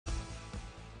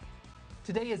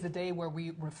Today is the day where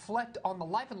we reflect on the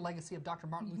life and legacy of Dr.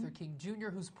 Martin Luther King Jr.,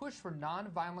 whose push for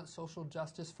nonviolent social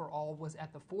justice for all was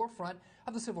at the forefront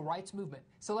of the civil rights movement.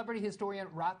 Celebrity historian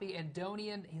Raffi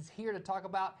Andonian is here to talk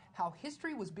about how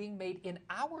history was being made in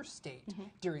our state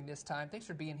during this time. Thanks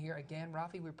for being here again,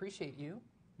 Raffi. We appreciate you.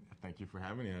 Thank you for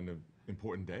having me on an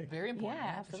important day. Very important.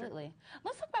 Yeah, absolutely. Sure.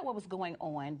 Let's talk about what was going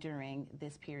on during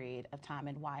this period of time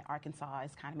and why Arkansas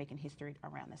is kind of making history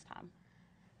around this time.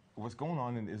 What's going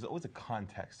on, and there's always a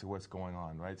context to what's going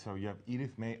on, right? So you have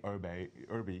Edith May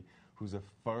Irby, who's the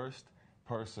first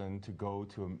person to go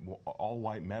to an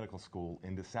all-white medical school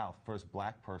in the South, first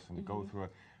black person to go through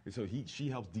so she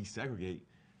helps desegregate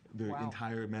the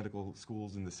entire medical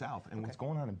schools in the South. And what's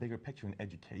going on in bigger picture in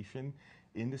education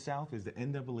in the South is the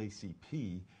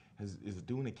NAACP is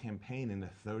doing a campaign in the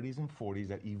 30s and 40s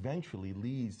that eventually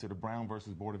leads to the Brown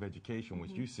versus Board of Education,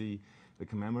 which you see the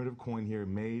commemorative coin here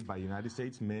made by United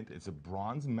States Mint. It's a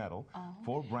bronze medal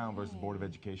for Brown versus Board of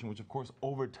Education, which of course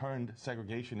overturned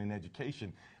segregation in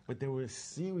education. But there were a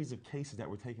series of cases that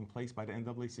were taking place by the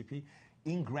NAACP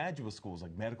in graduate schools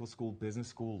like medical school, business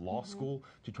school, law school,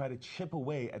 to try to chip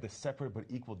away at the separate but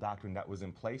equal doctrine that was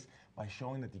in place by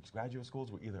showing that these graduate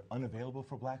schools were either unavailable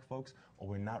for black folks or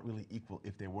were not really equal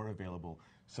if they were available.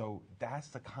 So that's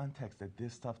the context that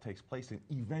this stuff takes place in,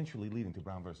 eventually leading to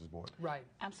Brown versus Board. Right.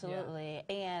 Absolutely.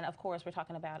 Yeah. And of course, we're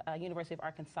talking about University of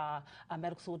Arkansas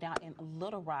Medical School down in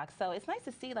Little Rock. So it's nice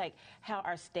to see like how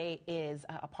our state is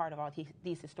a part of all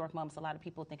these historic moments. A lot of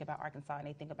people think about Arkansas and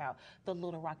they think about the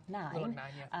Little Rock Nine.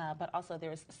 But also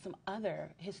there's some other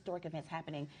historic events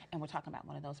happening, and we're talking about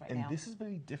one of those right now. And this is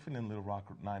very different in Little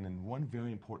Rock Nine in one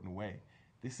very important way.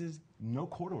 This is no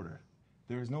court order.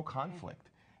 There is no conflict.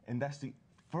 And that's the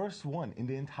first one in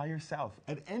the entire South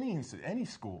at any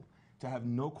school to have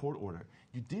no court order.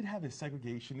 You did have a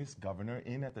segregationist governor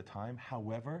in at the time.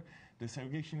 However, the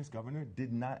segregationist governor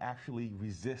did not actually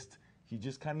resist. He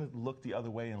just kind of looked the other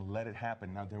way and let it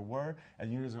happen. Now, there were, at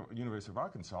University of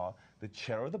Arkansas, the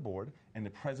chair of the board and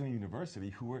the president of the university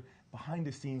who were behind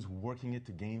the scenes working it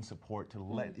to gain support to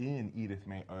let in Edith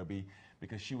May Irby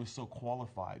because she was so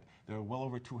qualified. There were well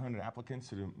over 200 applicants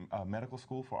to the medical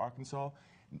school for Arkansas.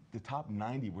 The top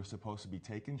 90 were supposed to be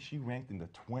taken. She ranked in the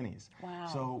 20s. Wow.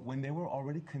 So when they were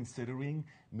already considering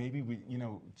maybe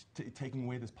taking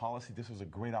away this policy, this was a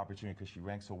great opportunity because she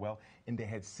ranked so well. And they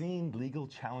had seen legal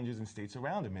challenges in states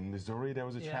around them. In Missouri, there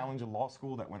was a challenge, a law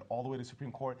school that went all the way to the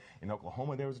Supreme Court. In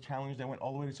Oklahoma, there was a challenge that went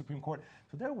all the way to the Supreme Court.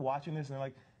 So they're watching this and they're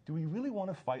like, do we really want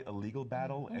to fight a legal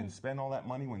battle and spend all that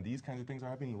money when these kinds of things are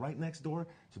happening right next door?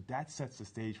 So that sets the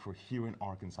stage for here in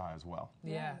Arkansas as well.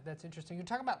 Yeah, that's interesting. You're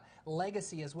talking about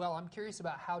legacy as well. I'm curious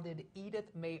about how did Edith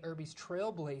May Irby's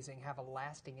trailblazing have a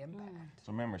lasting impact?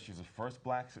 So remember, she's the first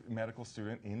black medical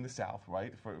student in the South,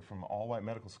 right, from all-white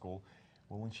medical school.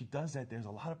 Well, when she does that, there's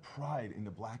a lot of pride in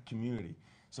the black community.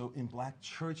 So in black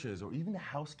churches or even the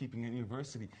housekeeping at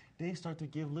university, they start to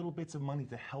give little bits of money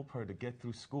to help her to get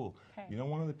through school. Okay. You know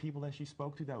one of the people that she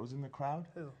spoke to that was in the crowd?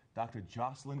 Who? Dr.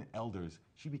 Jocelyn Elders.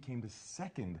 She became the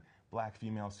second black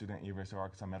female student at University of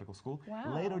Arkansas Medical School.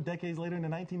 Wow. Later, decades later, in the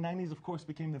 1990s, of course,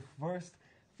 became the first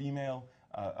female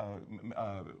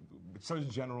Surgeon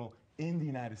General in the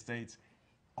United States.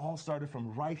 All started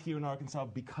from right here in Arkansas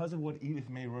because of what Edith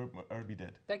May Irby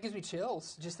did. That gives me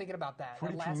chills just thinking about that.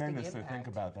 Pretty tremendous impact. To think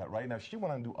about that, right? Now, she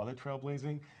went on to do other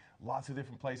trailblazing, lots of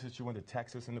different places. She went to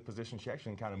Texas in the position. She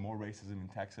actually encountered more racism in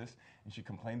Texas, and she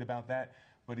complained about that.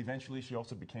 But eventually, she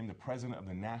also became the president of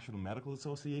the National Medical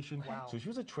Association. Wow. So she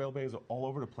was a trailblazer all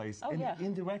over the place, and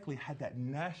indirectly had that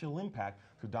national impact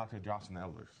to Dr. Jocelyn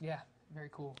Elders. Yeah. Very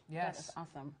cool. Yes. That is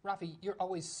awesome. Raffi, you're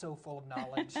always so full of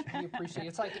knowledge. We appreciate it.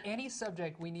 It's like any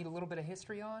subject we need a little bit of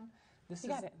history on. This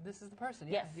is the person.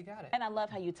 Yeah, you got it. And I love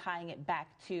how you're tying it back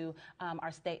to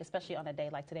our state, especially on a day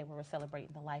like today where we're celebrating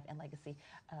the life and legacy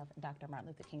of Dr. Martin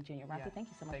Luther King Jr. Raffi, thank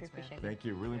you so much. We appreciate it. Thank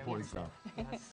you. Really important stuff. Yes.